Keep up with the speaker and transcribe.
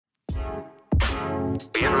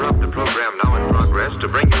We interrupt the program now in progress to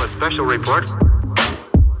bring you a special report.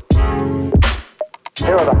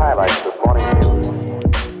 Here are the highlights this morning's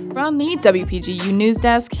news. From the WPGU News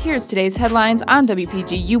Desk, here's today's headlines on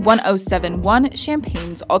WPGU 1071,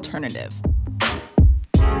 Champaign's Alternative.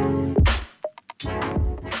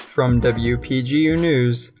 From WPGU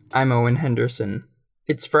News, I'm Owen Henderson.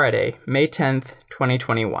 It's Friday, May 10th,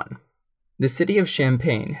 2021. The city of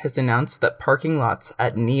Champaign has announced that parking lots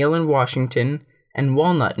at Neal in Washington and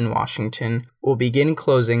Walnut in Washington will begin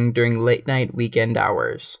closing during late-night weekend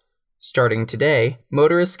hours. Starting today,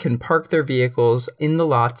 motorists can park their vehicles in the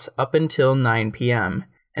lots up until 9 p.m.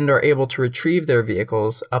 and are able to retrieve their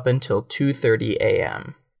vehicles up until 2:30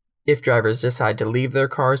 a.m. If drivers decide to leave their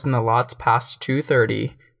cars in the lots past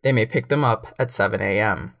 2:30, they may pick them up at 7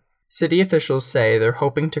 a.m. City officials say they're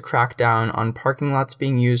hoping to crack down on parking lots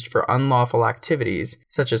being used for unlawful activities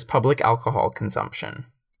such as public alcohol consumption.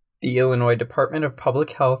 The Illinois Department of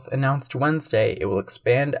Public Health announced Wednesday it will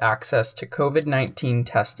expand access to COVID-19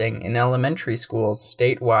 testing in elementary schools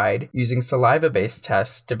statewide using saliva-based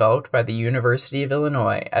tests developed by the University of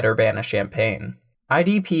Illinois at Urbana-Champaign.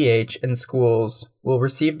 IDPH and schools will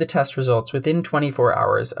receive the test results within 24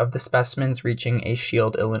 hours of the specimens reaching a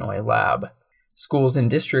Shield, Illinois lab. Schools in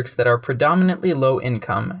districts that are predominantly low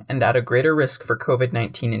income and at a greater risk for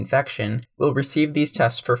COVID-19 infection will receive these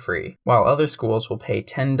tests for free, while other schools will pay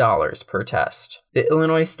 $10 per test. The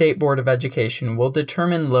Illinois State Board of Education will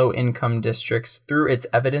determine low-income districts through its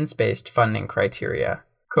evidence-based funding criteria.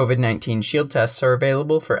 COVID-19 Shield tests are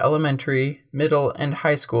available for elementary, middle, and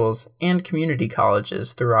high schools and community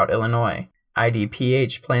colleges throughout Illinois.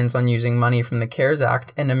 IDPH plans on using money from the CARES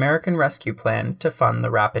Act and American Rescue Plan to fund the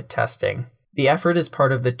rapid testing. The effort is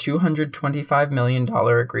part of the $225 million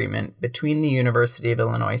agreement between the University of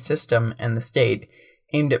Illinois system and the state,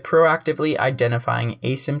 aimed at proactively identifying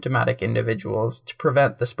asymptomatic individuals to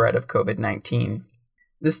prevent the spread of COVID-19.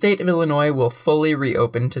 The state of Illinois will fully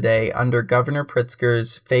reopen today under Governor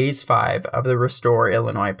Pritzker's Phase 5 of the Restore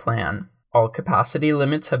Illinois plan. All capacity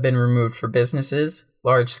limits have been removed for businesses,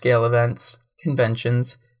 large-scale events,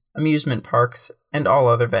 conventions, amusement parks, and all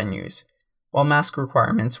other venues, while mask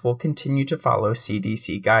requirements will continue to follow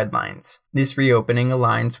CDC guidelines. This reopening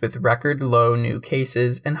aligns with record low new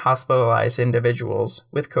cases and hospitalized individuals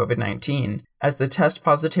with COVID-19, as the test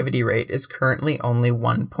positivity rate is currently only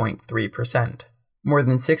 1.3%. More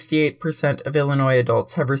than 68% of Illinois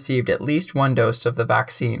adults have received at least one dose of the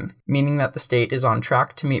vaccine, meaning that the state is on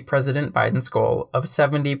track to meet President Biden's goal of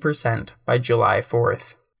 70% by July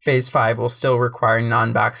 4th. Phase 5 will still require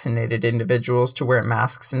non-vaccinated individuals to wear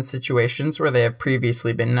masks in situations where they have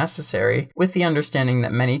previously been necessary, with the understanding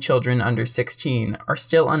that many children under 16 are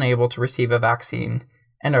still unable to receive a vaccine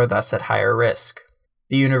and are thus at higher risk.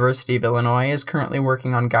 The University of Illinois is currently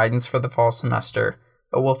working on guidance for the fall semester,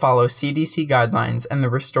 but will follow CDC guidelines and the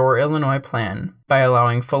Restore Illinois plan by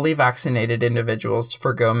allowing fully vaccinated individuals to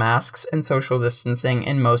forgo masks and social distancing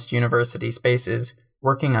in most university spaces,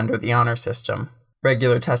 working under the honor system.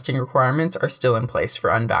 Regular testing requirements are still in place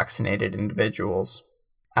for unvaccinated individuals.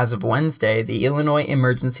 As of Wednesday, the Illinois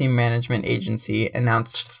Emergency Management Agency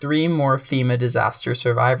announced 3 more FEMA disaster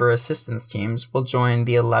survivor assistance teams will join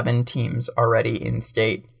the 11 teams already in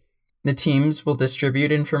state. The teams will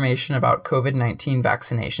distribute information about COVID-19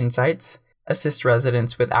 vaccination sites, assist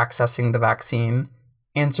residents with accessing the vaccine,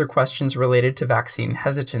 answer questions related to vaccine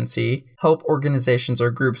hesitancy, help organizations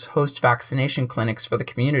or groups host vaccination clinics for the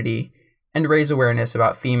community, and raise awareness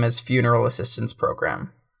about FEMA's Funeral Assistance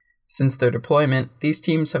Program. Since their deployment, these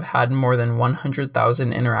teams have had more than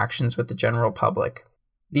 100,000 interactions with the general public.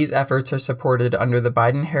 These efforts are supported under the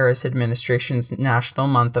Biden-Harris administration's National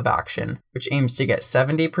Month of Action, which aims to get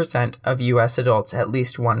 70% of U.S. adults at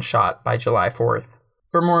least one shot by July 4th.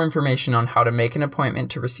 For more information on how to make an appointment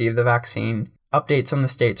to receive the vaccine, updates on the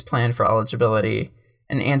state's plan for eligibility,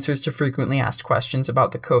 and answers to frequently asked questions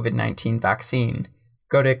about the COVID-19 vaccine,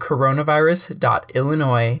 go to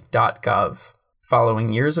coronavirus.illinois.gov. Following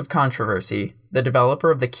years of controversy, the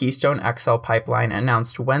developer of the Keystone XL pipeline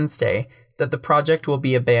announced Wednesday that the project will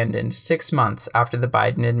be abandoned 6 months after the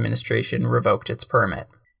Biden administration revoked its permit.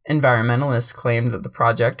 Environmentalists claimed that the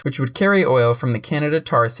project, which would carry oil from the Canada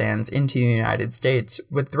tar sands into the United States,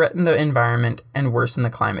 would threaten the environment and worsen the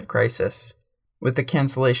climate crisis. With the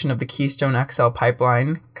cancellation of the Keystone XL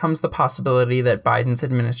pipeline comes the possibility that Biden's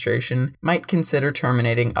administration might consider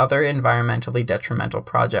terminating other environmentally detrimental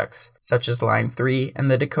projects, such as Line 3 and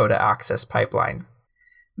the Dakota Access Pipeline.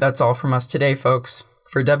 That's all from us today, folks.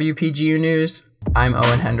 For WPGU News, I'm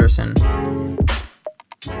Owen Henderson.